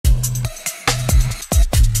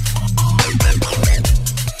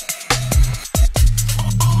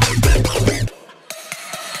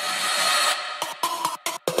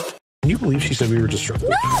believe she said we were destructive?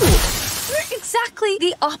 No! We're exactly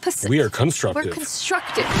the opposite. We are constructive. We're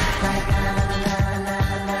constructive.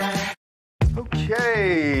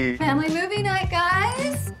 Okay. Family movie night,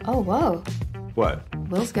 guys. Oh, whoa. What?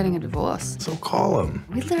 Will's getting a divorce. So call him.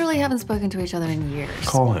 We literally haven't spoken to each other in years.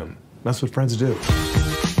 Call him. That's what friends do.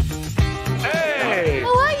 Hey!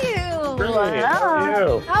 How are you? Great. How are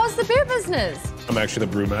you? How's the beer business? I'm actually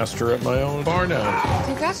the brewmaster at my own bar now.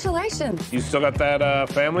 Congratulations. You still got that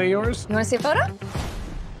family of yours? You want to see a photo?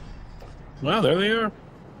 Wow, there they are.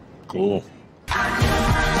 Cool.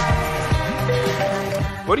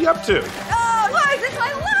 What are you up to? Oh, guys, it's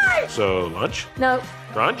my life! So, lunch? No,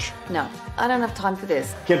 Brunch? no. I don't have time for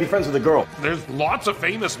this. Can't be friends with a girl. There's lots of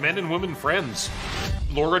famous men and women friends.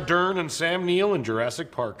 Laura Dern and Sam Neill in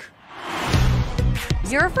Jurassic Park.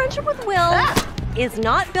 Your friendship with Will is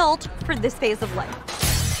not built for this phase of life.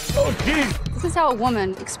 Oh, geez. This is how a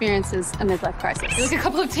woman experiences a midlife crisis. You're like a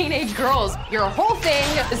couple of teenage girls. Your whole thing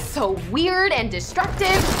is so weird and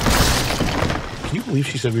destructive. Can you believe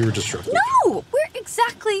she said we were destructive? No! We're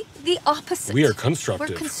exactly the opposite. We are constructive.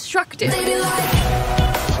 We're constructive.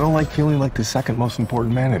 I don't like feeling like the second most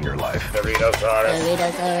important man in your life.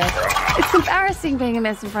 It's embarrassing being a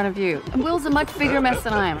mess in front of you. And Will's a much bigger mess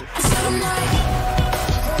than I am.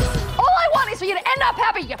 All I want is for you to end up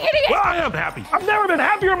happy, you idiot! Well, I am happy. I've never been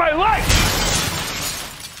happier in my life.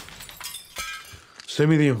 Send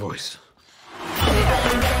me the invoice.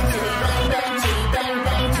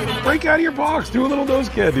 Break out of your box. Do a little nose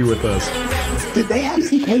candy with us. Did they have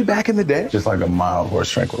CK back in the day? Just like a mild horse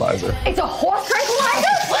tranquilizer. It's a horse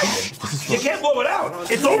tranquilizer? You can't blow it out.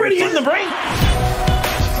 It's already in the brain.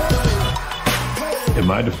 In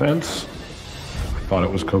my defense, I thought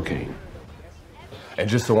it was cocaine. And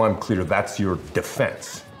just so I'm clear, that's your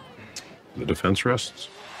defense. The defense rests.